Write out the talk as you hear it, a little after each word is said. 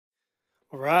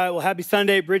All right, well, happy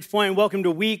Sunday, Bridgepoint, and welcome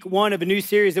to week one of a new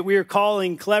series that we are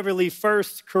calling cleverly 1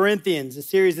 Corinthians, a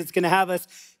series that's going to have us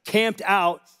camped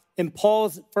out in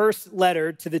Paul's first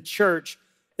letter to the church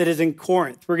that is in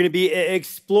Corinth. We're going to be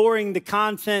exploring the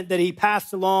content that he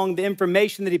passed along, the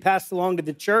information that he passed along to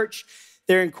the church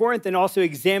there in Corinth, and also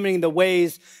examining the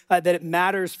ways that it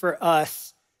matters for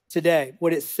us today,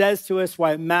 what it says to us,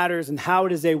 why it matters, and how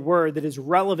it is a word that is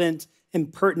relevant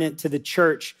and pertinent to the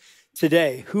church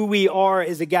today, who we are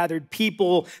as a gathered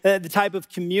people, the type of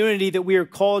community that we are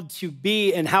called to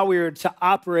be, and how we are to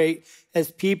operate as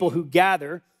people who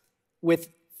gather with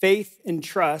faith and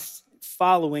trust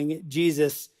following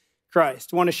Jesus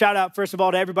Christ. I want to shout out, first of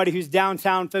all, to everybody who's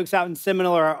downtown, folks out in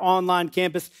Seminole, our online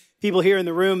campus, people here in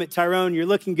the room at Tyrone. You're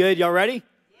looking good. Y'all ready?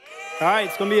 All right,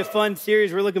 it's going to be a fun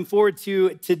series we're looking forward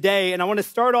to today. And I want to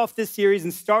start off this series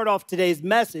and start off today's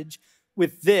message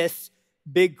with this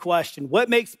big question. What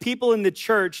makes people in the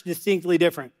church distinctly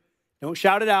different? Don't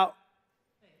shout it out.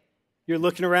 You're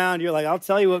looking around, you're like, I'll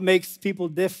tell you what makes people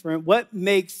different. What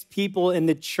makes people in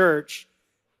the church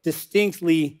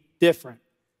distinctly different?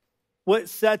 What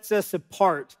sets us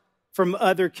apart from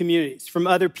other communities, from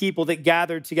other people that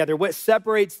gather together? What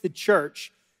separates the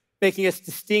church, making us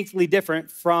distinctly different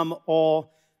from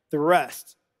all the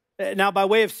rest? Now, by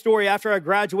way of story, after I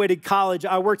graduated college,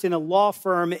 I worked in a law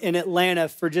firm in Atlanta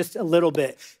for just a little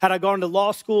bit. Had I gone to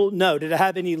law school? No. Did I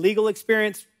have any legal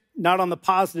experience? Not on the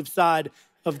positive side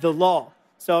of the law.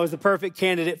 So I was the perfect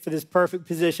candidate for this perfect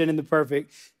position and the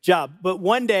perfect job. But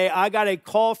one day, I got a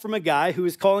call from a guy who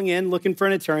was calling in looking for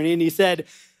an attorney, and he said,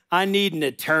 I need an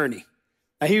attorney.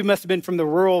 Now, he must have been from the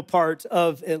rural part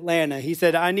of Atlanta. He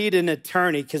said, I need an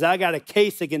attorney because I got a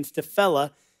case against a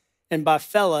fella, and by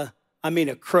fella, I mean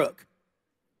a crook.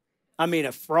 I mean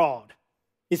a fraud.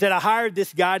 He said, I hired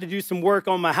this guy to do some work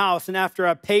on my house, and after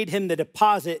I paid him the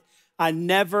deposit, I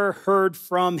never heard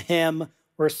from him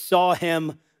or saw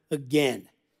him again.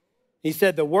 He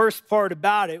said the worst part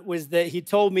about it was that he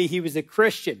told me he was a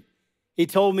Christian. He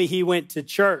told me he went to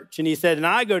church, and he said, and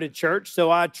I go to church,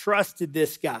 so I trusted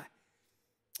this guy.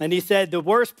 And he said the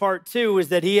worst part, too, was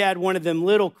that he had one of them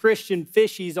little Christian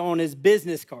fishies on his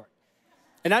business card.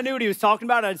 And I knew what he was talking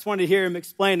about. I just wanted to hear him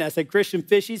explain that. I said, Christian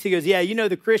fishies? He goes, yeah, you know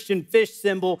the Christian fish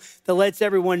symbol that lets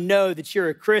everyone know that you're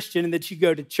a Christian and that you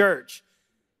go to church.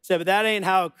 I said, but that ain't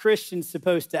how a Christian's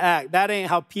supposed to act. That ain't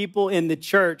how people in the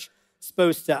church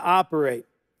supposed to operate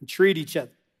and treat each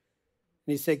other.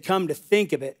 And he said, come to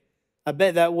think of it, I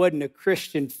bet that wasn't a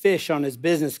Christian fish on his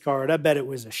business card. I bet it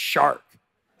was a shark.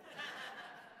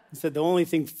 He said the only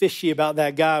thing fishy about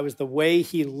that guy was the way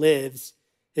he lives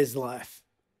his life.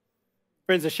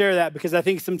 Friends, I share that because I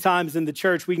think sometimes in the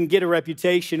church we can get a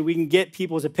reputation, we can get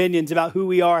people's opinions about who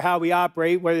we are, how we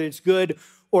operate, whether it's good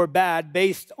or bad,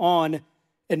 based on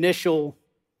initial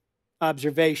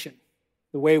observation,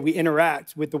 the way we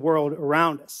interact with the world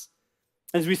around us.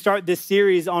 As we start this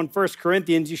series on 1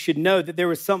 Corinthians, you should know that there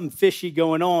was something fishy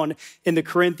going on in the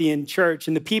Corinthian church.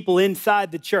 And the people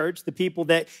inside the church, the people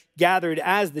that gathered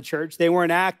as the church, they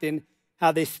weren't acting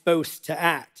how they're supposed to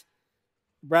act.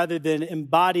 Rather than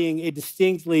embodying a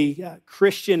distinctly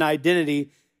Christian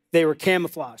identity, they were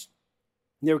camouflaged.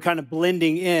 They were kind of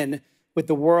blending in with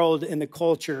the world and the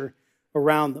culture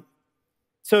around them.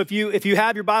 So if you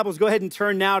have your Bibles, go ahead and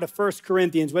turn now to 1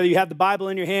 Corinthians, whether you have the Bible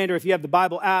in your hand or if you have the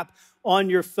Bible app on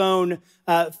your phone.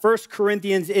 1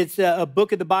 Corinthians, it's a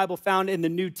book of the Bible found in the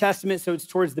New Testament, so it's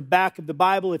towards the back of the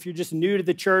Bible. If you're just new to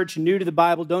the church, new to the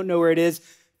Bible, don't know where it is,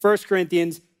 1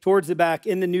 Corinthians, towards the back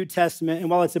in the New Testament. And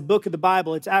while it's a book of the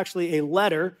Bible, it's actually a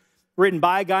letter written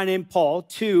by a guy named Paul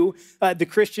to the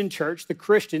Christian church, the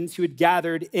Christians who had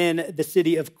gathered in the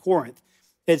city of Corinth.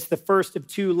 It's the first of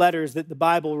two letters that the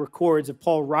Bible records of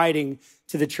Paul writing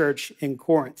to the church in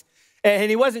Corinth.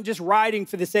 And he wasn't just writing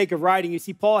for the sake of writing. You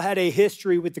see, Paul had a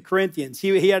history with the Corinthians.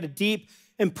 He had a deep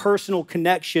and personal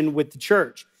connection with the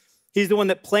church. He's the one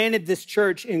that planted this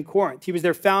church in Corinth. He was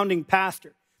their founding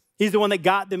pastor. He's the one that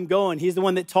got them going. He's the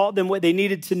one that taught them what they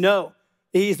needed to know.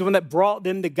 He's the one that brought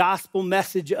them the gospel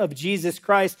message of Jesus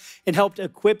Christ and helped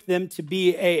equip them to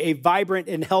be a vibrant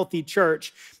and healthy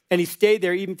church. And he stayed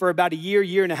there even for about a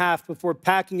year and a half before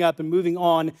packing up and moving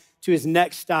on to his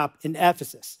next stop in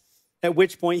Ephesus, at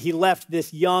which point he left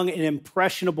this young and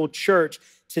impressionable church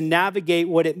to navigate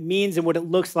what it means and what it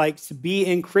looks like to be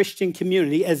in Christian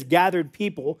community as gathered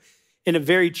people in a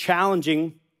very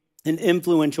challenging and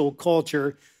influential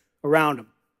culture around him.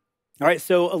 All right,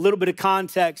 so a little bit of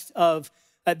context of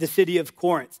the city of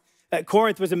Corinth.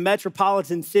 Corinth was a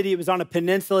metropolitan city. It was on a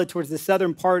peninsula towards the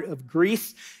southern part of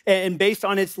Greece. And based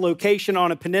on its location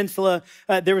on a peninsula,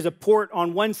 there was a port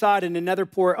on one side and another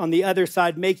port on the other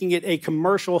side, making it a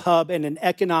commercial hub and an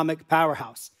economic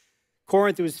powerhouse.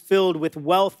 Corinth was filled with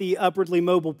wealthy, upwardly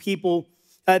mobile people.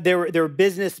 There were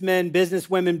businessmen,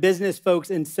 businesswomen, business folks,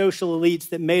 and social elites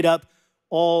that made up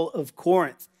all of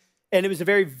Corinth. And it was a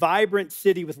very vibrant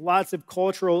city with lots of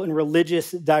cultural and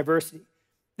religious diversity.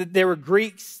 There were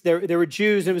Greeks, there were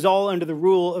Jews, and it was all under the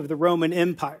rule of the Roman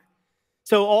Empire.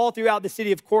 So all throughout the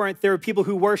city of Corinth, there were people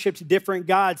who worshiped different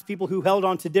gods, people who held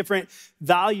on to different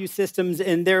value systems,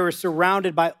 and they were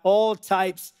surrounded by all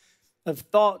types of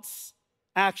thoughts,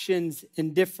 actions,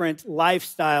 and different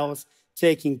lifestyles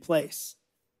taking place.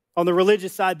 On the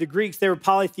religious side, the Greeks, they were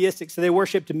polytheistic, so they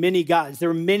worshiped many gods. There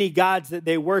were many gods that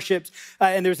they worshiped,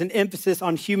 and there was an emphasis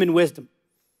on human wisdom.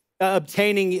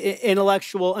 Obtaining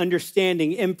intellectual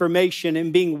understanding, information,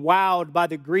 and being wowed by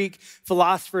the Greek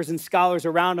philosophers and scholars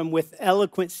around them with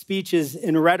eloquent speeches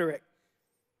and rhetoric.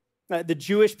 The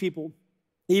Jewish people,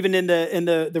 even in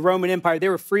the Roman Empire, they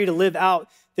were free to live out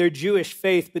their Jewish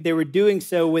faith, but they were doing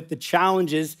so with the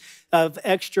challenges of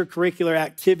extracurricular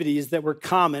activities that were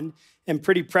common and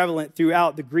pretty prevalent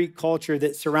throughout the Greek culture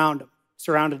that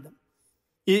surrounded them.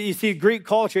 You see, Greek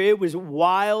culture, it was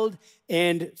wild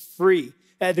and free.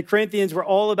 The Corinthians were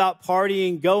all about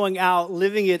partying, going out,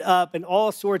 living it up, and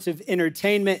all sorts of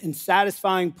entertainment and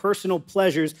satisfying personal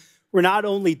pleasures were not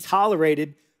only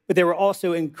tolerated, but they were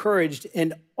also encouraged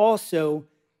and also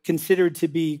considered to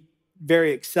be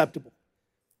very acceptable.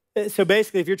 So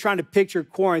basically, if you're trying to picture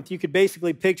Corinth, you could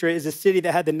basically picture it as a city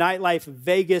that had the nightlife of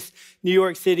Vegas, New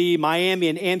York City, Miami,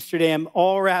 and Amsterdam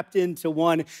all wrapped into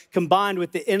one, combined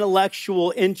with the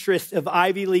intellectual interest of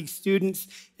Ivy League students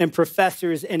and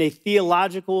professors and a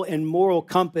theological and moral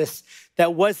compass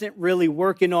that wasn't really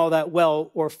working all that well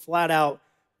or flat out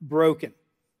broken.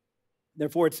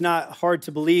 Therefore, it's not hard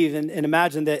to believe and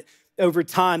imagine that over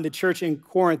time, the church in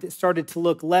Corinth, it started to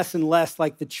look less and less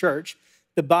like the church,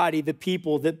 the body, the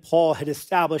people that Paul had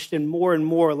established, and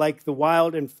more like the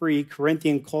wild and free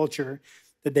Corinthian culture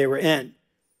that they were in.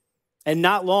 And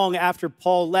not long after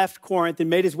Paul left Corinth and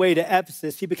made his way to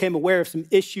Ephesus, he became aware of some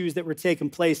issues that were taking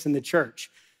place in the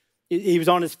church. He was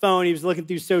on his phone, he was looking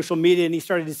through social media, and he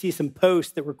started to see some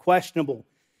posts that were questionable,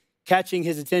 catching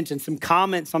his attention, some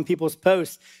comments on people's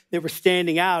posts that were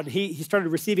standing out. He started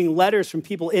receiving letters from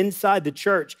people inside the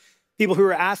church, people who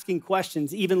were asking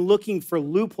questions, even looking for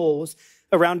loopholes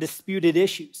around disputed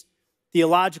issues,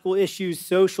 theological issues,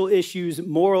 social issues,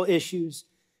 moral issues.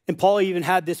 And Paul even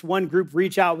had this one group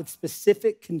reach out with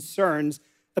specific concerns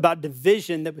about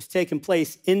division that was taking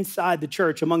place inside the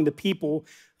church among the people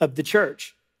of the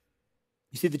church.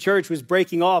 You see, the church was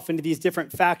breaking off into these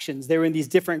different factions. They were in these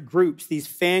different groups, these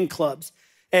fan clubs,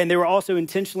 and they were also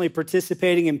intentionally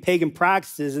participating in pagan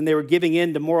practices, and they were giving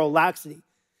in to moral laxity,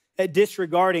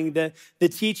 disregarding the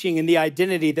teaching and the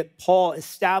identity that Paul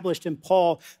established, and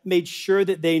Paul made sure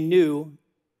that they knew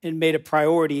and made a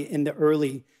priority in the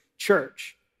early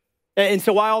church. And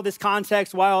so why all this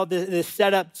context, why all this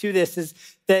setup to this is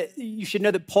that you should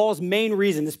know that Paul's main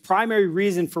reason, this primary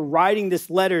reason for writing this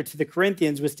letter to the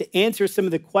Corinthians was to answer some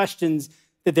of the questions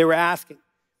that they were asking.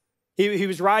 He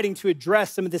was writing to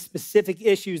address some of the specific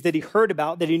issues that he heard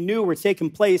about, that he knew were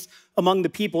taking place among the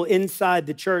people inside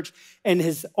the church. And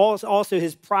also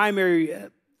his primary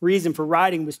reason for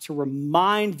writing was to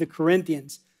remind the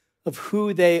Corinthians of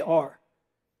who they are,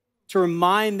 to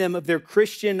remind them of their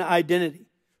Christian identity,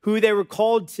 who they were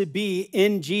called to be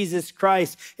in Jesus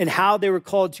Christ, and how they were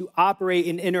called to operate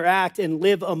and interact and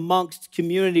live amongst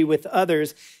community with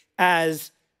others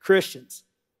as Christians.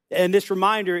 And this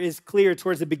reminder is clear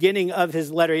towards the beginning of his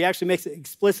letter. He actually makes it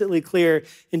explicitly clear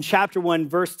in chapter 1,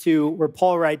 verse 2, where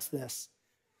Paul writes this: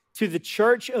 "To the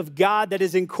church of God that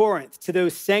is in Corinth, to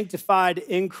those sanctified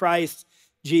in Christ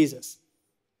Jesus."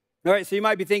 All right, so you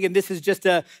might be thinking this is just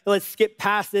let's skip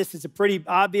past this. It's a pretty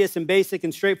obvious and basic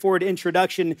and straightforward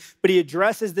introduction, but he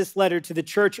addresses this letter to the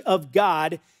church of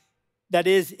God that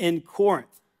is in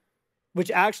Corinth,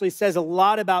 which actually says a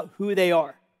lot about who they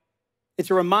are. It's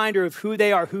a reminder of who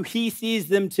they are, who he sees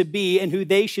them to be, and who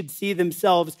they should see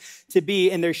themselves to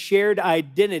be in their shared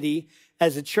identity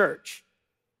as a church.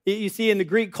 You see, in the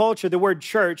Greek culture, the word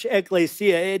church,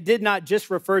 ekklesia, it did not just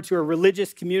refer to a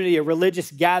religious community, a religious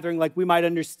gathering like we might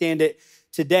understand it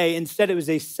today. Instead, it was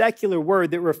a secular word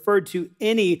that referred to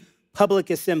any public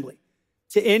assembly,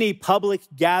 to any public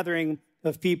gathering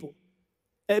of people.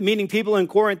 Meaning people in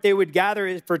Corinth, they would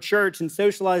gather for church and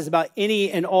socialize about any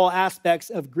and all aspects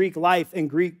of Greek life and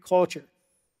Greek culture.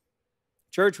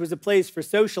 Church was a place for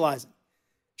socializing.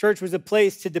 Church was a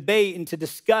place to debate and to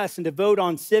discuss and to vote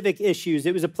on civic issues.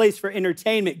 It was a place for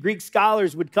entertainment. Greek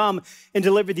scholars would come and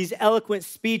deliver these eloquent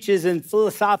speeches and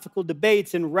philosophical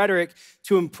debates and rhetoric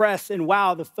to impress and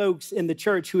wow the folks in the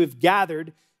church who have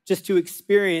gathered just to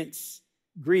experience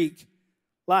Greek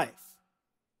life.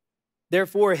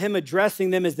 Therefore, him addressing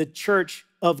them as the church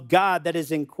of God that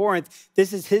is in Corinth,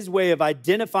 this is his way of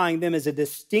identifying them as a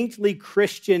distinctly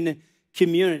Christian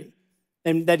community.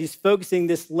 And that he's focusing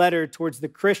this letter towards the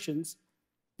Christians,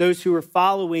 those who are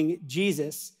following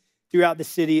Jesus throughout the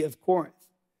city of Corinth.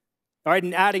 All right,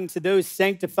 and adding to those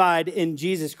sanctified in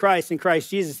Jesus Christ, in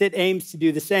Christ Jesus, it aims to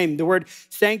do the same. The word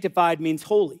sanctified means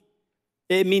holy.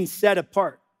 It means set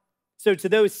apart. So to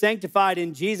those sanctified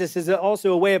in Jesus is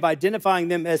also a way of identifying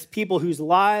them as people whose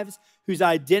lives, whose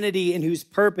identity, and whose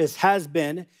purpose has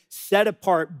been set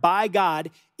apart by God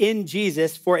in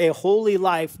Jesus for a holy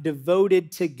life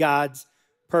devoted to God's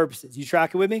purposes. You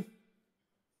tracking with me?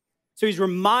 So he's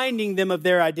reminding them of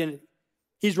their identity.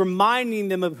 He's reminding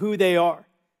them of who they are.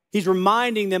 He's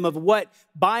reminding them of what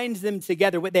binds them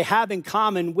together, what they have in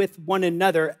common with one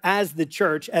another as the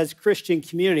church, as Christian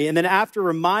community. And then after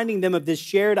reminding them of this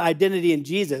shared identity in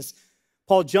Jesus,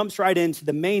 Paul jumps right into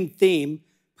the main theme,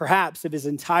 perhaps, of his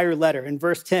entire letter. In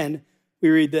verse 10, we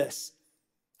read this: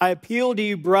 I appeal to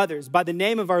you, brothers, by the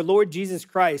name of our Lord Jesus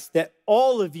Christ, that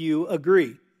all of you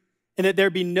agree, and that there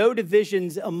be no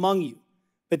divisions among you,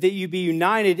 but that you be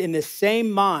united in the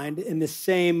same mind, in the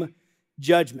same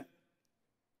judgment.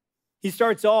 He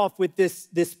starts off with this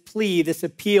plea, this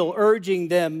appeal, urging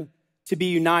them to be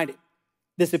united,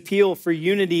 this appeal for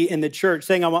unity in the church,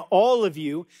 saying, I want all of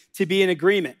you to be in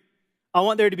agreement. I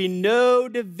want there to be no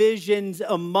divisions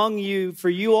among you, for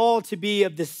you all to be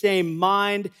of the same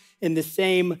mind and the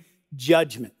same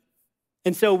judgment.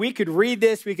 And so we could read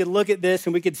this, we could look at this,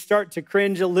 and we could start to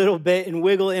cringe a little bit and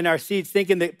wiggle in our seats,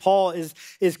 thinking that Paul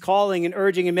is calling and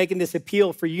urging and making this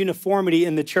appeal for uniformity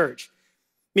in the church,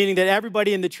 meaning that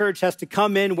everybody in the church has to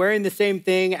come in wearing the same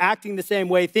thing, acting the same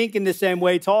way, thinking the same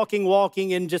way, talking,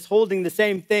 walking, and just holding the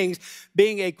same things,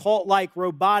 being a cult-like,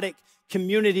 robotic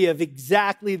community of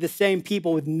exactly the same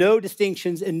people with no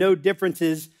distinctions and no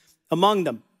differences among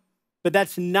them. But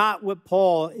that's not what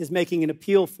Paul is making an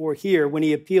appeal for here when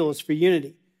he appeals for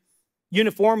unity.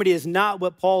 Uniformity is not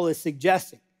what Paul is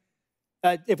suggesting.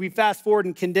 If we fast forward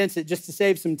and condense it just to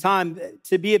save some time,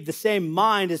 to be of the same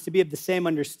mind is to be of the same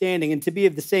understanding, and to be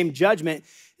of the same judgment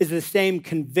is the same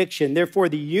conviction. Therefore,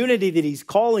 the unity that he's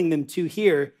calling them to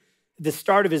here at the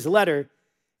start of his letter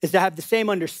is to have the same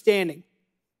understanding,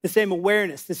 the same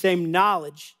awareness, the same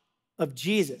knowledge of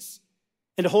Jesus,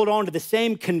 and to hold on to the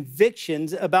same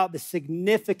convictions about the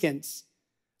significance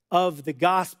of the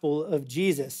gospel of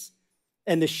Jesus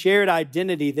and the shared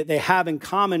identity that they have in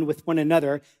common with one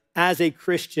another as a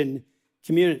Christian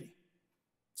community.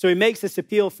 So he makes this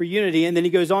appeal for unity, and then he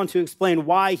goes on to explain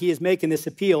why he is making this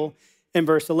appeal in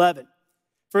verse 11.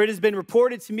 For it has been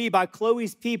reported to me by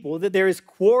Chloe's people that there is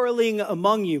quarreling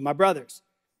among you, my brothers.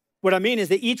 What I mean is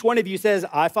that each one of you says,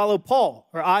 I follow Paul,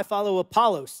 or I follow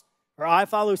Apollos, or I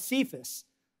follow Cephas,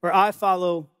 or I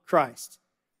follow Christ.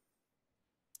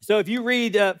 So if you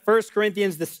read 1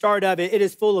 Corinthians, the start of it, it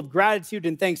is full of gratitude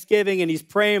and thanksgiving, and he's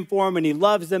praying for them, and he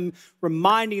loves them,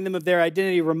 reminding them of their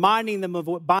identity, reminding them of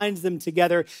what binds them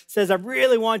together. Says, I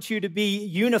really want you to be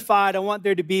unified. I want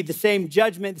there to be the same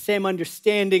judgment, the same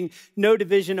understanding, no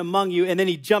division among you. And then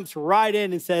he jumps right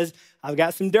in and says, I've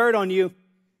got some dirt on you.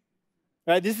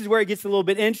 Right? This is where it gets a little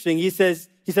bit interesting. He says,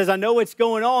 I know what's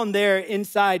going on there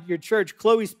inside your church.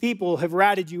 Chloe's people have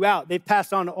ratted you out. They've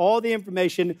passed on all the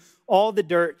information, all the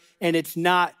dirt, and it's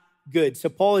not good. So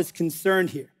Paul is concerned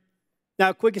here.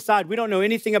 Now, quick aside, we don't know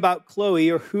anything about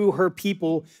Chloe or who her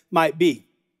people might be.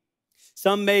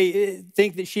 Some may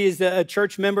think that she is a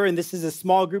church member, and this is a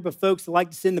small group of folks that like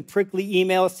to send the prickly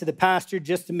emails to the pastor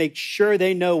just to make sure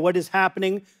they know what is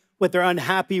happening, what they're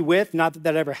unhappy with. Not that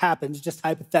that ever happens, just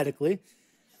hypothetically.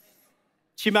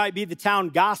 She might be the town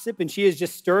gossip, and she is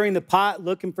just stirring the pot,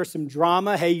 looking for some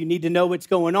drama. Hey, you need to know what's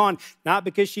going on. Not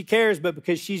because she cares, but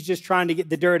because she's just trying to get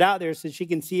the dirt out there so she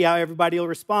can see how everybody will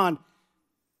respond.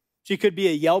 She could be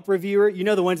a Yelp reviewer. You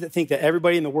know, the ones that think that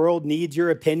everybody in the world needs your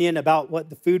opinion about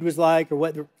what the food was like or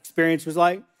what the experience was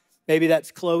like. Maybe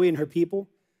that's Chloe and her people.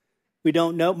 We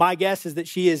don't know. My guess is that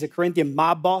she is a Corinthian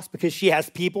mob boss because she has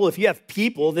people. If you have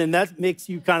people, then that makes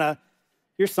you kind of,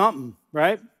 you're something,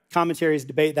 right? Commentaries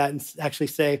debate that and actually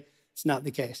say it's not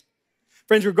the case.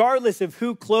 Friends, regardless of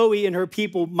who Chloe and her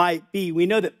people might be, we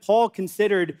know that Paul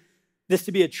considered this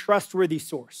to be a trustworthy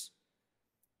source.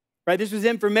 right? This was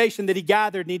information that he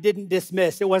gathered and he didn't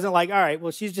dismiss. It wasn't like, all right,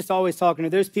 well, she's just always talking, or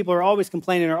those people are always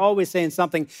complaining or always saying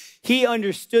something. He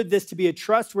understood this to be a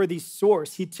trustworthy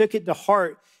source. He took it to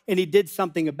heart and he did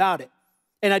something about it.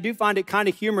 And I do find it kind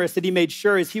of humorous that he made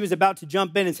sure as he was about to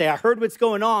jump in and say, I heard what's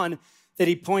going on, that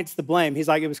he points the blame. He's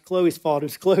like, it was Chloe's fault. It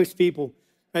was Chloe's people,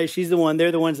 right? She's the one.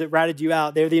 They're the ones that ratted you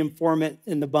out. They're the informant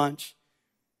in the bunch.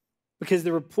 Because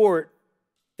the report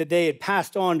that they had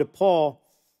passed on to Paul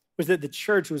was that the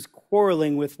church was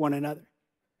quarreling with one another.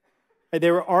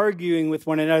 They were arguing with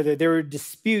one another. There were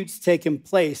disputes taking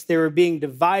place. They were being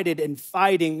divided and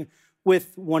fighting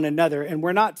with one another. And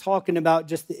we're not talking about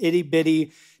just the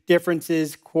itty-bitty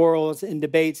differences, quarrels, and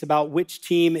debates about which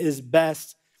team is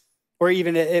best, or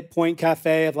even at Point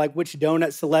Cafe of like which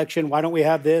donut selection. Why don't we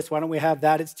have this? Why don't we have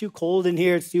that? It's too cold in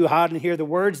here. It's too hot in here. The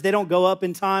words, they don't go up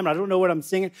in time. I don't know what I'm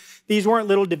singing. These weren't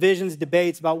little divisions,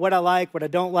 debates about what I like, what I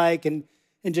don't like, and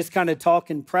just kind of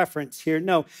talking preference here.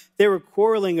 No, they were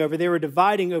they were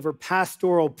dividing over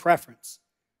pastoral preference.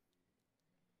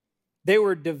 They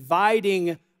were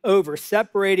dividing over,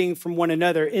 separating from one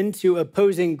another into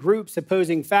opposing groups,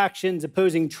 opposing factions,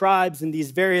 opposing tribes, and these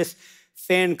various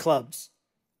fan clubs.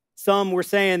 Some were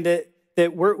saying that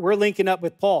we're linking up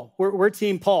with Paul. We're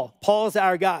team Paul. Paul's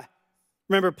our guy.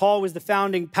 Remember, Paul was the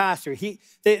founding pastor.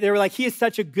 They were like, he is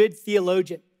such a good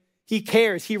theologian. He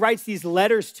cares. He writes these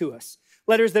letters to us.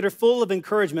 Letters that are full of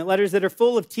encouragement, letters that are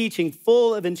full of teaching,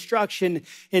 full of instruction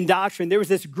and doctrine. There was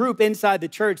this group inside the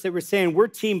church that were saying, we're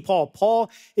team Paul. Paul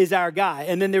is our guy.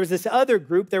 And then there was this other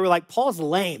group that were like, Paul's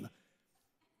lame.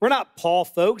 We're not Paul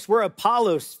folks. We're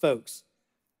Apollos folks.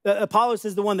 Apollos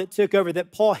is the one that took over,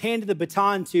 that Paul handed the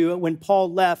baton to when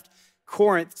Paul left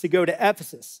Corinth to go to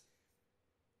Ephesus.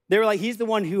 They were like, he's the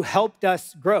one who helped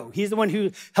us grow. He's the one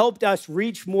who helped us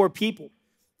reach more people.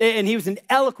 And he was an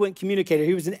eloquent communicator.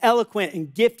 He was an eloquent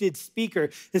and gifted speaker.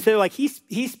 And so like he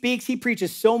speaks, he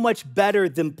preaches so much better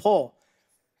than Paul.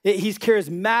 He's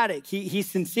charismatic. He's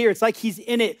sincere. It's like he's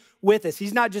in it with us.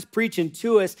 He's not just preaching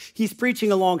to us. He's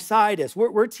preaching alongside us.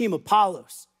 We're team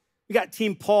Apollos. We got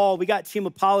team Paul. We got team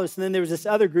Apollos. And then there was this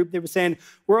other group that was saying,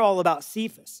 we're all about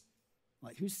Cephas. I'm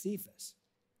like, who's Cephas?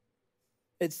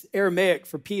 It's Aramaic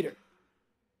for Peter.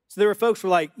 So there were folks who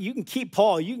were like, you can keep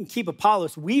Paul, you can keep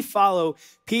Apollos. We follow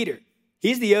Peter.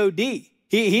 He's the OD.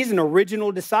 He's an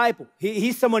original disciple.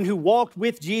 He's someone who walked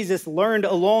with Jesus, learned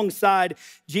alongside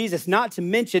Jesus. Not to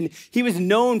mention, he was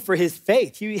known for his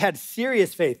faith. He had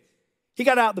serious faith. He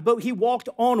got out the boat. He walked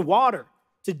on water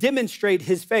to demonstrate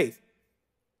his faith.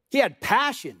 He had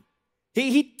passion.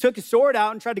 He took a sword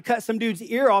out and tried to cut some dude's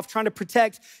ear off trying to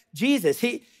protect Jesus.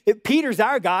 Peter's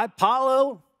our guy.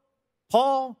 Paul,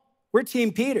 we're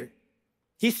team Peter.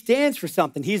 He stands for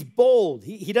something. He's bold.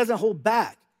 He doesn't hold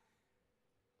back.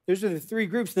 Those are the three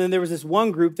groups. And then there was this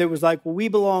one group that was like, well, we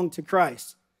belong to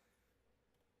Christ.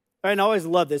 Right? And I always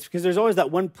love this because there's always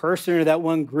that one person or that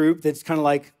one group that's kind of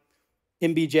like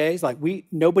MBJs, like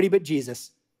nobody but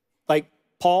Jesus. Like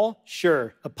Paul,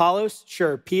 sure. Apollos,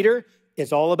 sure. Peter,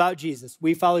 it's all about Jesus.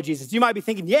 We follow Jesus. You might be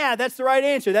thinking, yeah, that's the right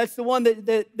answer. That's the one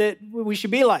that we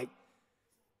should be like.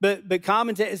 But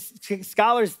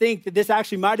scholars think that this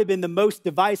actually might have been the most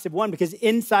divisive one because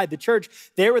inside the church,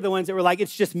 they were the ones that were like,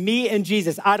 it's just me and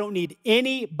Jesus. I don't need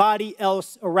anybody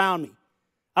else around me.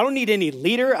 I don't need any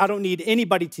leader. I don't need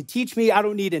anybody to teach me. I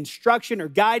don't need instruction or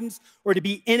guidance or to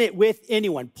be in it with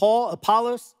anyone. Paul,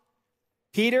 Apollos,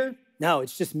 Peter, no,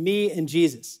 it's just me and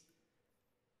Jesus.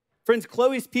 Friends,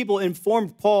 Chloe's people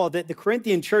informed Paul that the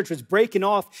Corinthian church was breaking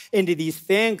off into these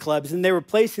fan clubs and they were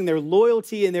placing their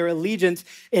loyalty and their allegiance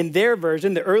in their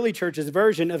version, the early church's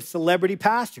version of celebrity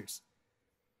pastors.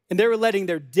 And they were letting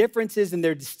their differences and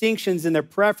their distinctions and their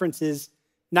preferences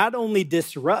not only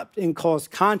disrupt and cause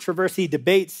controversy,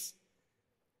 debates,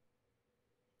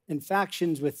 and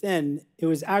factions within, it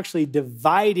was actually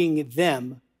dividing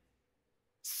them,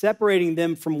 separating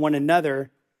them from one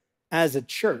another as a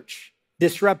church,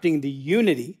 disrupting the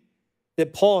unity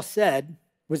that Paul said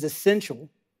was essential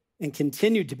and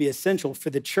continued to be essential for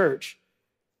the church.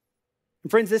 And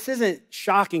friends, this isn't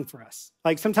shocking for us.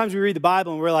 Like sometimes we read the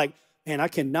Bible and we're like, man, I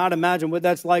cannot imagine what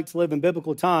that's like to live in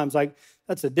biblical times. Like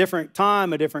that's a different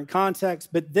time, a different context.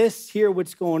 But this here,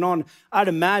 what's going on, I'd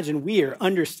imagine we are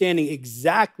understanding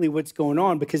exactly what's going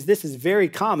on because this is very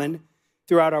common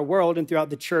throughout our world and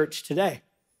throughout the church today.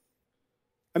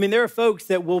 I mean, there are folks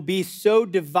that will be so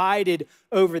divided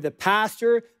over the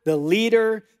pastor, the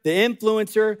leader, the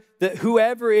influencer,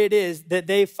 whoever it is that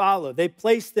they follow. They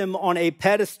place them on a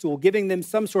pedestal, giving them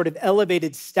some sort of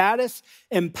elevated status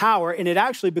and power, and it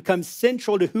actually becomes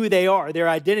central to who they are, their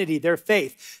identity, their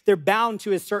faith. They're bound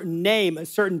to a certain name, a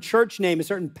certain church name, a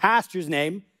certain pastor's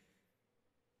name.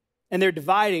 and they're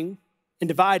divided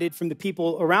from the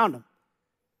people around them.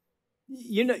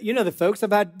 You know the folks.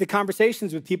 I've had the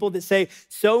conversations with people that say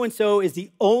so-and-so is the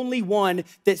only one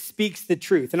that speaks the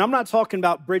truth. And I'm not talking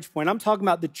about Bridgepoint. I'm talking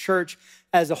about the church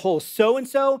as a whole.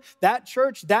 So-and-so, that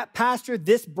church, that pastor,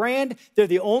 this brand, they're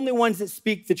the only ones that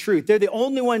speak the truth. They're the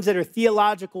only ones that are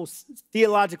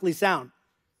theologically sound.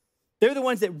 They're the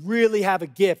ones that really have a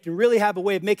gift and really have a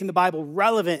way of making the Bible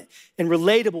relevant and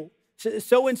relatable.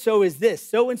 So-and-so is this,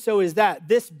 so-and-so is that,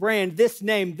 this brand, this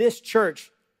name, this church.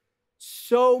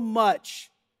 So much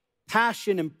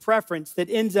passion and preference that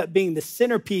ends up being the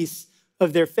centerpiece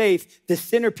of their faith, the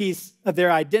centerpiece of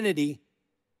their identity,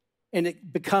 and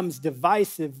it becomes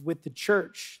divisive with the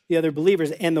church, the other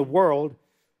believers, and the world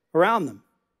around them.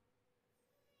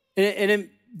 And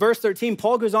in verse 13,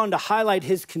 Paul goes on to highlight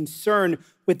his concern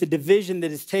with the division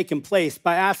that has taken place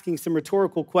by asking some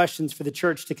rhetorical questions for the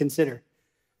church to consider.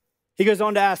 He goes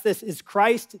on to ask this: is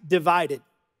Christ divided?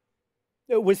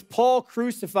 Was Paul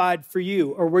crucified for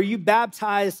you, or were you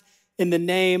baptized in the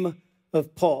name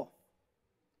of Paul?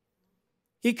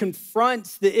 He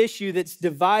confronts the issue that's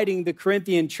dividing the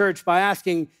Corinthian church by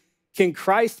asking, can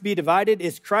Christ be divided?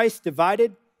 Is Christ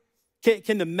divided?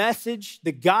 Can the message,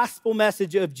 the gospel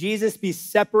message of Jesus be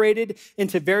separated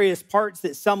into various parts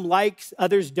that some like,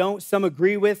 others don't, some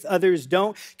agree with, others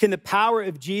don't? Can the power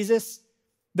of Jesus,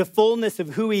 the fullness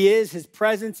of who he is, his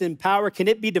presence and power, can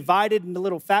it be divided into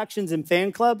little factions and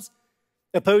fan clubs?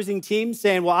 Opposing teams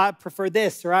saying, well, I prefer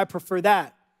this or I prefer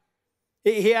that.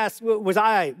 He asked, was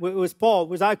I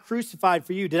crucified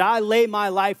for you? Did I lay my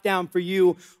life down for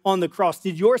you on the cross?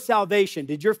 Did your salvation,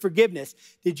 did your forgiveness,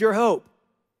 did your hope,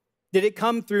 did it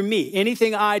come through me?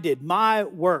 Anything I did, my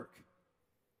work.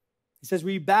 He says,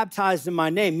 were you baptized in my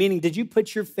name? Meaning, did you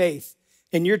put your faith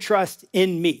and your trust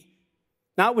in me?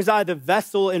 Not was I the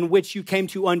vessel in which you came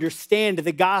to understand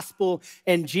the gospel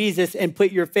and Jesus and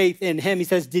put your faith in him. He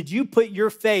says, did you put your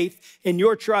faith and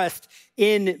your trust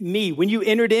in me? When you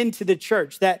entered into the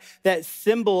church, that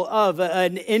symbol of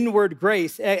an inward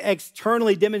grace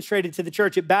externally demonstrated to the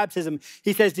church at baptism,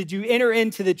 he says, did you enter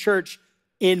into the church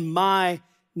in my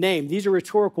name? These are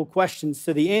rhetorical questions,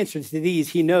 so the answer to these,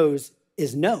 he knows,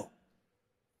 is no.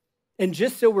 And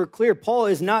just so we're clear, Paul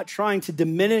is not trying to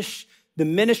diminish the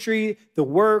ministry, the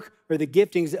work, or the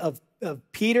giftings of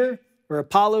Peter or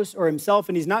Apollos or himself,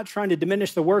 and he's not trying to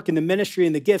diminish the work and the ministry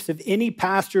and the gifts of any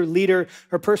pastor, leader,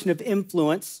 or person of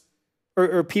influence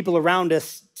or people around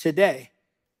us today.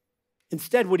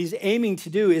 Instead, what he's aiming to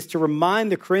do is to remind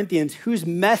the Corinthians whose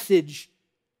message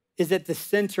is at the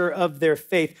center of their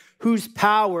faith, whose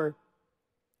power,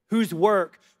 whose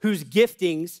work, whose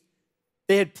giftings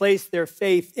they had placed their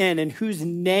faith in, and whose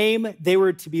name they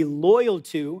were to be loyal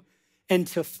to and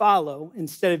to follow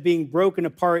instead of being broken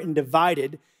apart and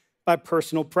divided by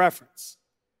personal preference.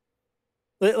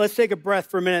 Let's take a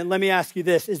breath for a minute and let me ask you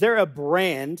this. Is there a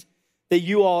brand that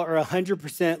you all are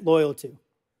 100% loyal to?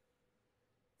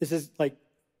 This is like,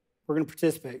 we're gonna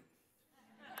participate.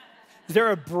 Is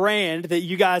there a brand that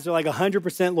you guys are like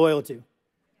 100% loyal to?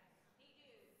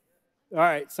 All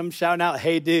right, some shouting out,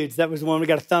 hey dudes. That was the one we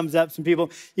got a thumbs up. Some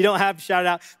people, you don't have to shout it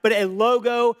out. But a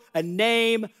logo, a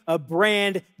name, a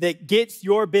brand that gets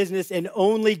your business and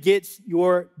only gets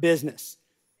your business.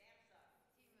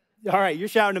 All right, you're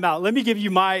shouting them out. Let me give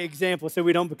you my example so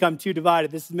we don't become too divided.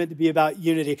 This is meant to be about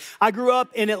unity. I grew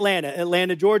up in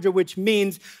Atlanta, Georgia, which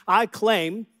means I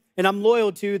claim and I'm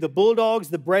loyal to the Bulldogs,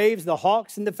 the Braves, the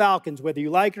Hawks, and the Falcons, whether you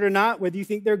like it or not, whether you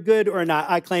think they're good or not.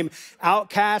 I claim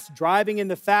Outcast, driving in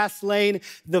the fast lane,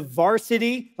 the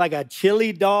Varsity, like a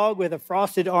chili dog with a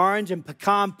frosted orange and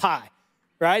pecan pie,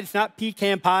 right? It's not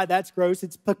pecan pie, that's gross,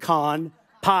 it's pecan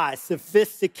pie,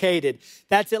 sophisticated.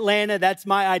 That's Atlanta, that's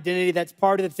my identity, that's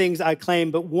part of the things I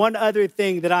claim. But one other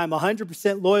thing that I'm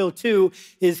 100% loyal to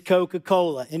is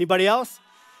Coca-Cola. Anybody else?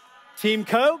 Team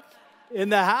Coke in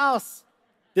the house.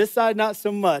 This side, not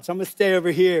so much. I'm going to stay over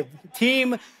here.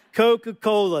 Team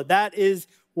Coca-Cola. That is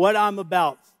what I'm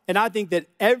about. And I think that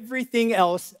everything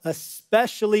else,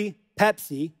 especially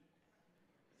Pepsi,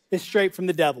 is straight from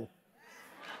the devil.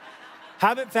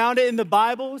 Haven't found it in the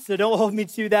Bible, so don't hold me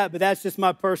to that, but that's just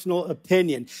my personal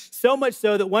opinion. So much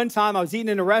so that one time I was eating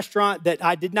in a restaurant that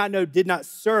I did not know did not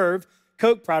serve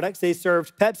Coke products. They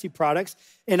served Pepsi products,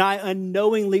 and I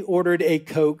unknowingly ordered a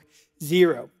Coke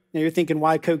Zero. Now you're thinking,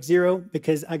 why Coke Zero?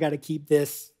 Because I got to keep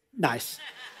this nice.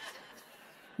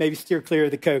 Maybe steer clear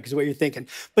of the Coke is what you're thinking.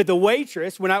 But the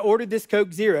waitress, when I ordered this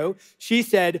Coke Zero, she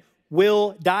said,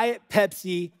 will Diet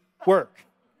Pepsi work?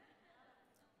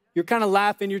 You're kind of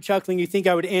laughing, you're chuckling, you think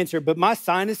I would answer, but my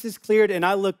sinuses cleared and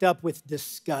I looked up with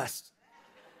disgust.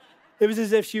 It was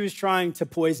as if she was trying to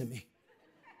poison me.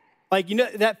 Like, you know,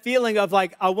 that feeling of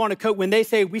like, I want a Coke. When they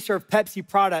say we serve Pepsi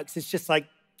products, it's just like,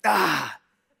 ah.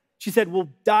 She said, will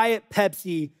Diet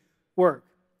Pepsi work?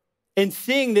 And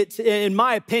seeing that, in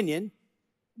my opinion,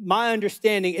 my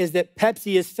understanding is that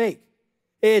Pepsi is fake.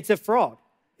 It's a fraud.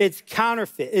 It's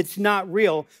counterfeit. It's not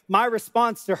real. My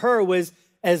response to her was,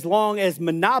 as long as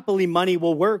Monopoly money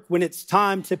will work when it's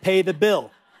time to pay the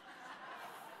bill.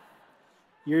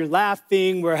 You're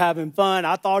laughing, we're having fun.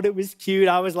 I thought it was cute.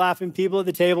 I was laughing. People at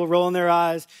the table rolling their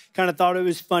eyes, kind of thought it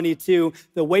was funny too.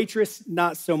 The waitress,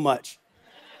 not so much.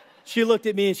 She looked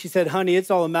at me and she said, honey, it's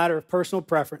all a matter of personal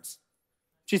preference.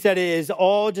 She said, it is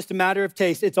all just a matter of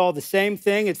taste. It's all the same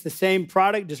thing. It's the same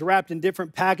product, just wrapped in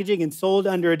different packaging and sold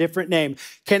under a different name.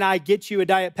 Can I get you a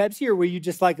Diet Pepsi or will you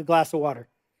just like a glass of water?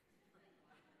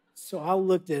 So I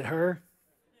looked at her.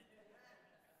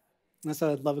 I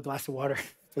said, I'd love a glass of water,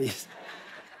 please.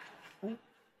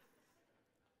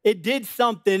 It did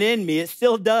something in me. It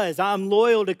still does. I'm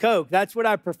loyal to Coke. That's what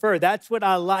I prefer. That's what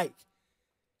I like.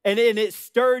 And it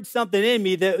stirred something in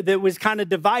me that was kind of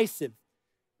divisive,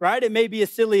 right? It may be a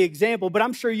silly example, but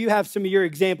I'm sure you have some of your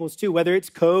examples too, whether it's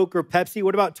Coke or Pepsi.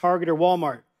 What about Target or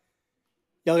Walmart?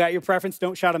 Y'all got your preference?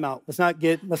 Don't shout them out. Let's not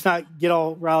get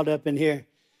all riled up in here.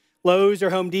 Lowe's or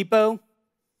Home Depot,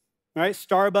 right?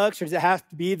 Starbucks, or does it have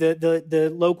to be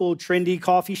the local trendy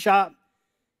coffee shop?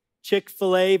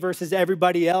 Chick-fil-A versus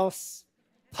everybody else?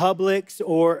 Publix,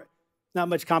 or not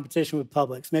much competition with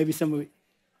Publix. Maybe some.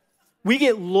 We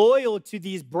get loyal to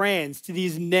these brands, to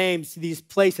these names, to these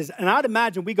places. And I'd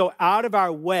imagine we go out of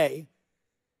our way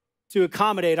to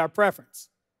accommodate our preference.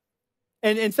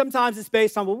 And sometimes it's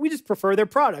based on, well, we just prefer their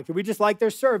product, or we just like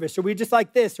their service, or we just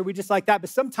like this, or we just like that.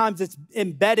 But sometimes it's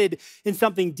embedded in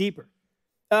something deeper,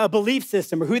 a belief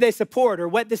system, or who they support, or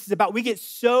what this is about. We get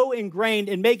so ingrained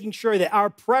in making sure that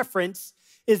our preference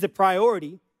is the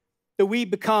priority that we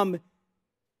become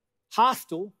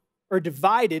hostile or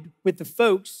divided with the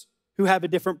folks who have a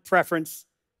different preference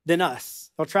than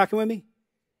us. Y'all tracking with me?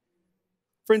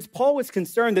 Friends, Paul was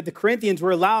concerned that the Corinthians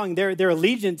were allowing their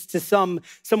allegiance to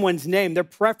someone's name, their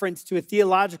preference to a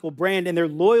theological brand, and their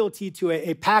loyalty to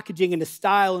a packaging and a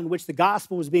style in which the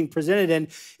gospel was being presented in.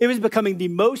 It was becoming the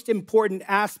most important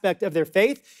aspect of their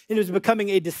faith, and it was becoming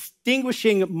a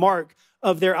distinguishing mark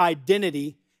of their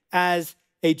identity as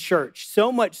a church.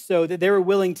 So much so that they were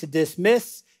willing to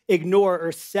dismiss, ignore,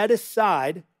 or set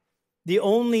aside the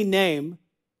only name,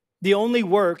 the only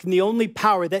work, and the only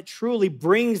power that truly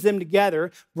brings them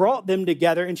together, brought them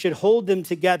together, and should hold them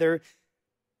together in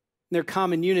their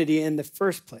common unity in the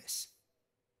first place.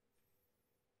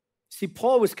 See,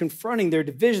 Paul was confronting their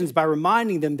divisions by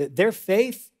reminding them that their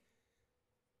faith,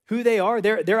 who they are,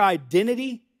 their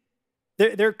identity,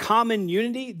 their common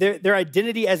unity, their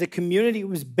identity as a community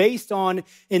was based on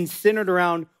and centered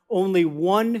around only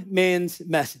one man's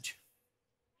message.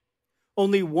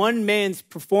 Only one man's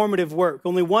performative work,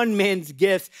 only one man's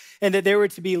gifts, and that they were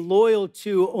to be loyal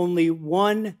to only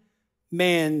one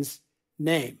man's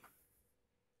name.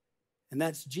 And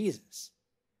that's Jesus.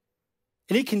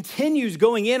 And he continues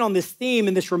going in on this theme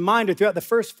and this reminder throughout the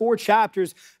first 4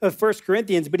 chapters of 1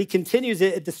 Corinthians, but he continues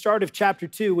it at the start of chapter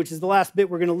 2, which is the last bit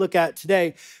we're going to look at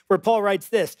today, where Paul writes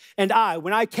this, "And I,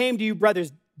 when I came to you,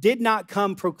 brothers, did not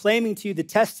come proclaiming to you the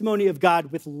testimony of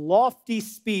God with lofty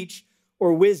speech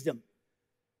or wisdom.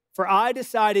 For I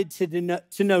decided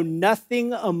to know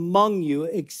nothing among you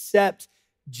except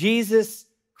Jesus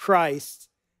Christ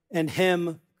and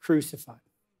him crucified."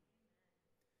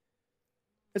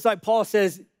 It's like Paul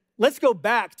says, let's go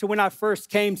back to when I first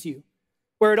came to you,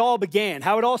 where it all began,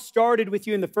 how it all started with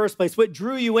you in the first place, what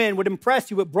drew you in, what impressed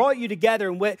you, what brought you together,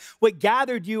 and what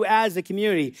gathered you as a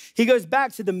community. He goes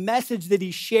back to the message that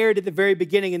he shared at the very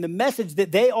beginning and the message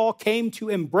that they all came to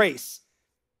embrace,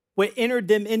 what entered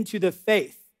them into the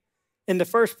faith in the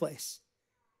first place.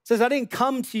 It says, I didn't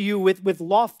come to you with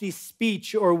lofty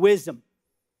speech or wisdom.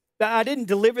 I didn't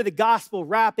deliver the gospel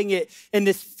wrapping it in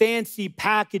this fancy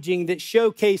packaging that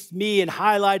showcased me and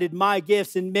highlighted my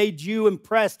gifts and made you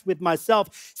impressed with myself.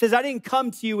 It says, I didn't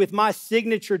come to you with my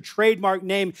signature trademark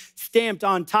name stamped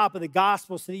on top of the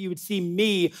gospel so that you would see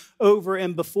me over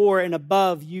and before and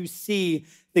above you see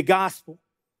the gospel.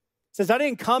 It says, I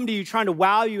didn't come to you trying to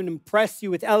wow you and impress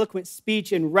you with eloquent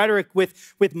speech and rhetoric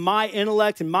with my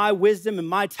intellect and my wisdom and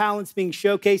my talents being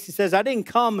showcased. He says, I didn't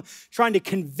come trying to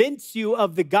convince you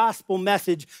of the gospel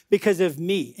message because of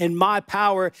me and my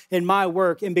power and my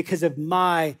work and because of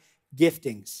my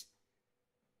giftings.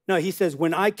 No, he says,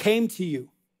 when I came to you,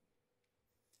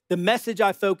 the message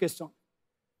I focused on,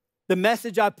 the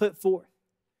message I put forth,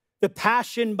 the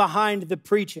passion behind the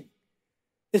preaching,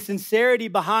 the sincerity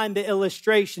behind the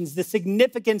illustrations, the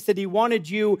significance that he wanted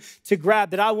you to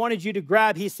grab, that I wanted you to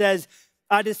grab. He says,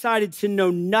 I decided to know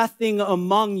nothing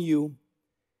among you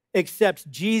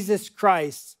except Jesus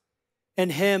Christ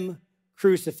and him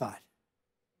crucified.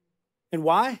 And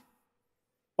why?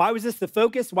 Why was this the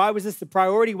focus? Why was this the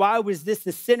priority? Why was this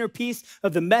the centerpiece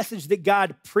of the message that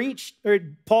God preached, or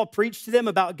Paul preached to them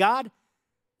about God?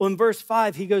 Well, in verse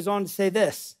 5, he goes on to say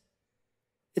this.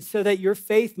 It's so that your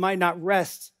faith might not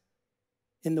rest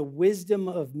in the wisdom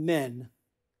of men,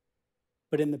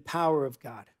 but in the power of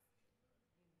God.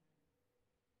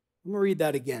 I'm going to read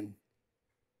that again.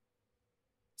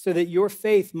 So that your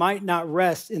faith might not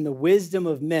rest in the wisdom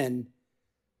of men,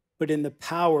 but in the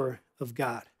power of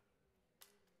God.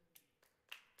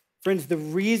 Friends, the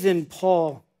reason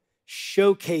Paul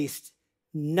showcased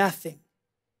nothing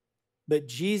but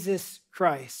Jesus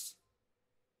Christ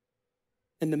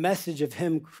and the message of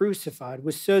him crucified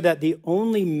was so that the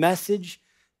only message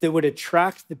that would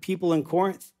attract the people in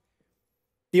Corinth,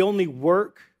 the only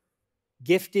work,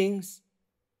 giftings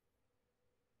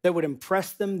that would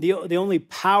impress them, the only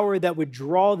power that would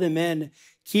draw them in,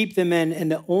 keep them in,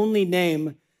 and the only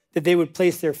name that they would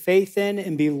place their faith in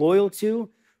and be loyal to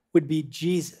would be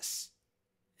Jesus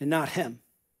and not him.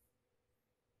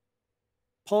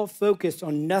 Paul focused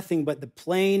on nothing but the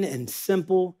plain and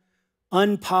simple,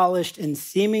 unpolished, and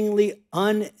seemingly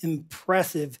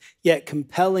unimpressive yet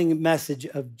compelling message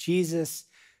of Jesus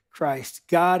Christ,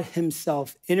 God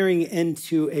himself entering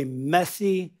into a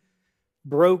messy,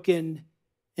 broken,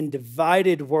 and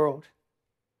divided world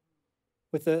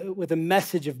with a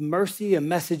message of mercy, a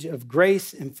message of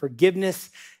grace and forgiveness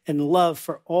and love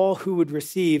for all who would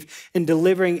receive, and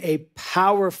delivering a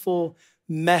powerful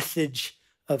message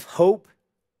of hope,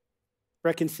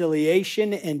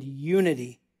 reconciliation, and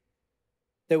unity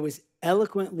that was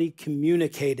eloquently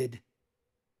communicated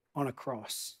on a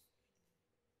cross.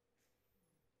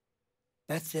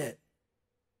 That's it.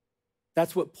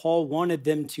 That's what Paul wanted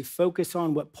them to focus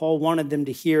on, what Paul wanted them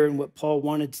to hear, and what Paul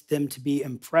wanted them to be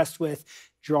impressed with,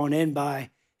 drawn in by,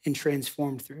 and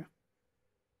transformed through.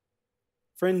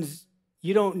 Friends,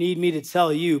 you don't need me to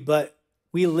tell you, but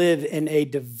we live in a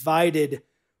divided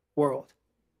world.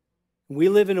 We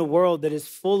live in a world that is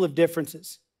full of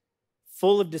differences,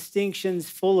 full of distinctions,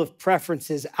 full of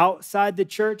preferences outside the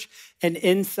church and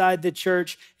inside the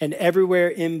church and everywhere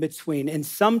in between. And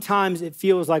sometimes it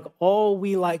feels like all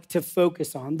we like to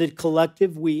focus on, the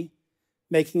collective we,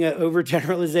 making an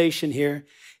overgeneralization here,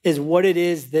 is what it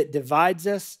is that divides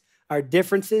us, our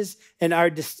differences and our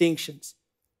distinctions.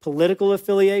 Political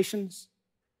affiliations,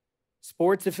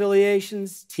 sports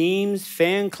affiliations, teams,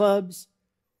 fan clubs,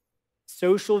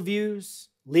 social views,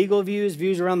 legal views,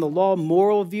 views around the law,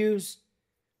 moral views,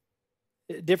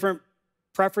 different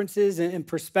preferences and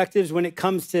perspectives when it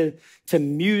comes to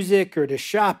music or to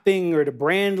shopping or to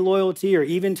brand loyalty or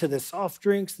even to the soft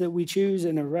drinks that we choose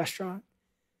in a restaurant.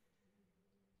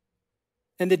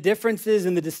 And the differences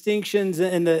and the distinctions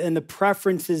and the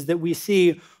preferences that we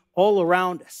see all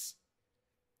around us.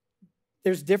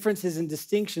 There's differences and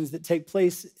distinctions that take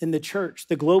place in the church,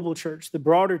 the global church, the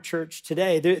broader church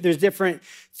today. There's different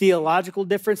theological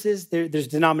differences. There's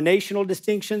denominational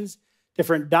distinctions,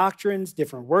 different doctrines,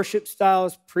 different worship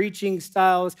styles, preaching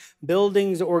styles,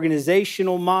 buildings,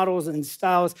 organizational models and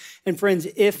styles. And friends,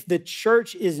 if the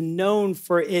church is known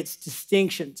for its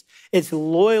distinctions, its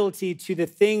loyalty to the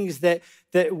things that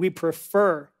we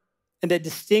prefer and that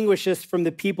distinguish us from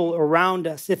the people around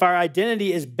us, if our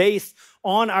identity is based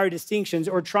on our distinctions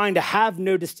or trying to have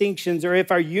no distinctions, or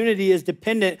if our unity is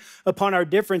dependent upon our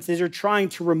differences or trying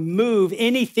to remove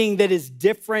anything that is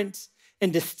different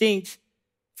and distinct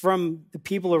from the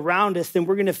people around us, then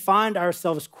we're going to find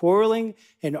ourselves quarreling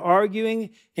and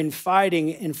arguing and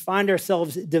fighting and find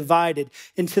ourselves divided.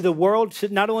 And to the world, to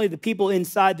not only the people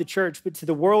inside the church, but to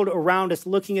the world around us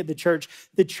looking at the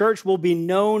church will be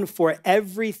known for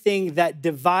everything that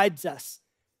divides us,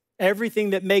 everything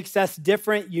that makes us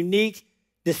different, unique,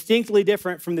 distinctly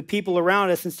different from the people around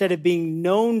us, instead of being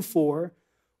known for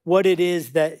what it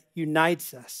is that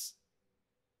unites us.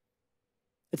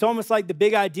 It's almost like the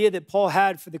big idea that Paul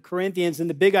had for the Corinthians, and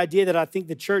the big idea that I think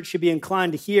the church should be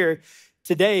inclined to hear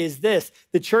today is this: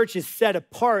 the church is set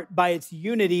apart by its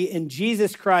unity in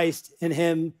Jesus Christ and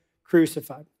him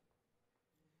crucified.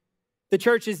 The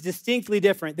church is distinctly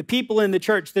different. The people in the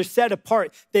church, they're set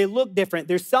apart. They look different.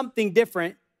 There's something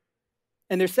different,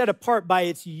 and they're set apart by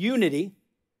its unity,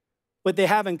 what they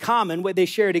have in common, what they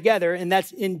share together, and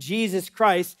that's in Jesus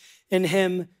Christ and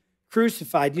him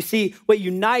crucified. You see, what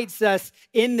unites us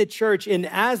in the church and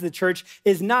as the church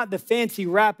is not the fancy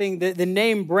wrapping, the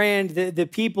name brand, the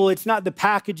people. It's not the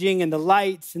packaging and the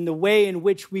lights and the way in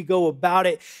which we go about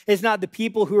it. It's not the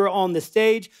people who are on the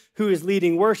stage who is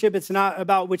leading worship. It's not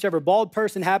about whichever bald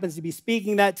person happens to be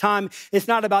speaking that time. It's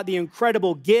not about the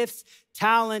incredible gifts,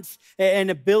 talents,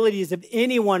 and abilities of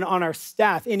anyone on our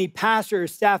staff, any pastor or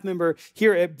staff member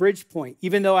here at Bridgepoint.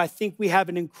 Even though I think we have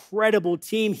an incredible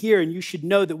team here, and you should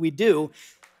know that we do,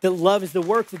 that loves the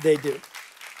work that they do.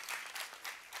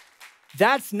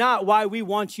 That's not why we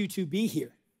want you to be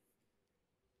here.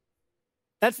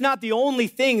 That's not the only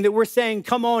thing that we're saying,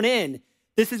 come on in.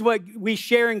 This is what we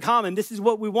share in common. This is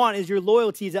what we want, is your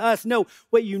loyalty to us. No,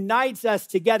 what unites us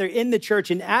together in the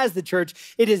church and as the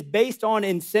church, it is based on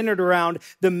and centered around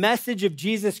the message of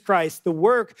Jesus Christ, the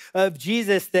work of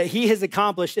Jesus that he has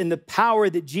accomplished, and the power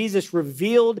that Jesus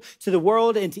revealed to the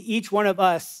world and to each one of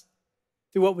us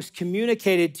through what was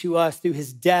communicated to us through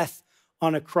his death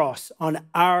on a cross on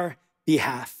our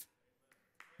behalf.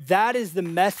 That is the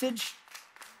message,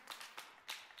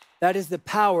 that is the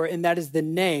power, and that is the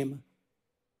name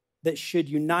that should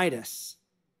unite us.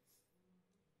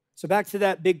 So back to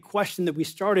that big question that we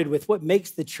started with, what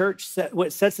makes the church,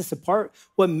 what sets us apart,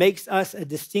 what makes us a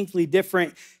distinctly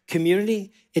different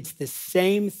community? It's the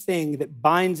same thing that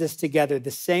binds us together,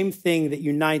 the same thing that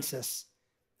unites us.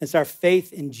 It's our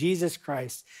faith in Jesus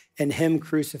Christ and him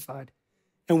crucified.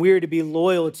 And we are to be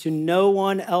loyal to no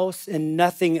one else and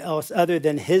nothing else other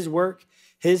than his work,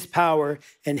 his power,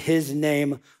 and his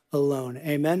name alone.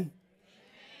 Amen?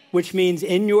 Which means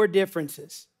in your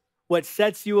differences, what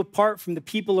sets you apart from the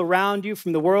people around you,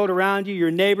 from the world around you,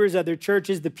 your neighbors, other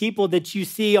churches, the people that you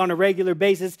see on a regular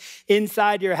basis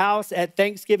inside your house at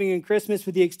Thanksgiving and Christmas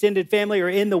with the extended family or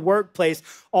in the workplace,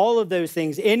 all of those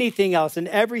things, anything else and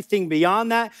everything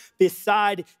beyond that,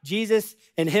 beside Jesus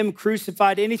and him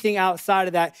crucified, anything outside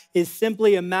of that is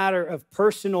simply a matter of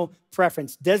personal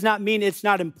preference. Does not mean it's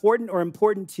not important or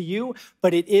important to you,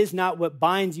 but it is not what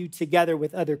binds you together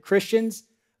with other Christians,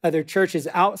 other churches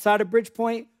outside of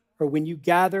Bridgepoint, or when you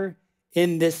gather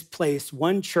in this place,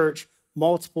 one church,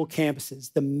 multiple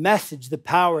campuses. The message, the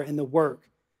power, and the work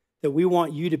that we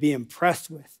want you to be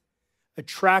impressed with,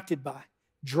 attracted by,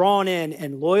 drawn in,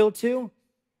 and loyal to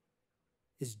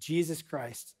is Jesus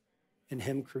Christ and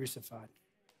him crucified.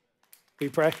 Will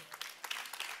you pray?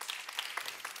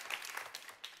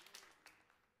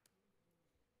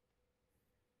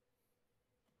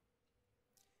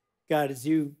 God, as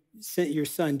you sent your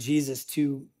son Jesus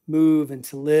to move and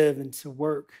to live and to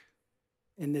work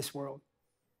in this world,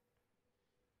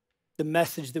 the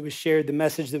message that was shared, the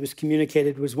message that was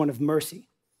communicated was one of mercy,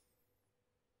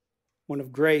 one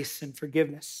of grace and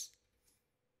forgiveness,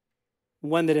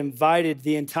 one that invited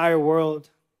the entire world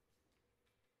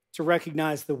to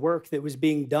recognize the work that was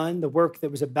being done, the work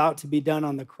that was about to be done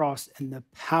on the cross, and the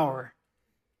power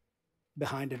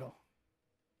behind it all.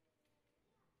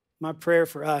 My prayer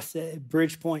for us at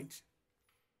Bridgepoint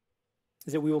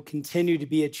is that we will continue to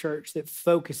be a church that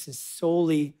focuses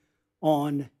solely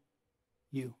on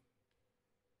you.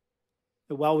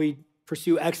 That while we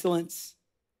pursue excellence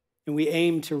and we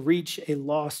aim to reach a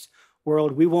lost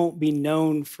world, we won't be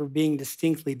known for being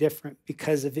distinctly different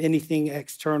because of anything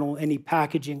external, any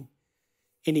packaging,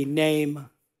 any name,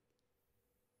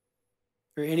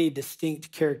 or any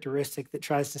distinct characteristic that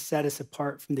tries to set us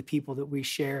apart from the people that we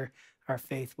share our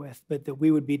faith with, but that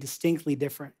we would be distinctly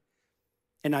different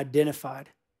and identified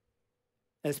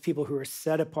as people who are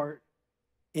set apart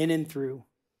in and through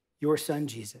your son,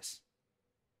 Jesus,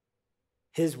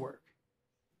 his work,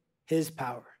 his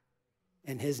power,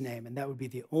 and his name. And that would be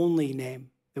the only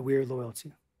name that we are loyal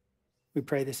to. We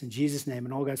pray this in Jesus' name.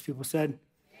 And all God's people said,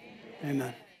 amen.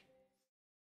 Amen.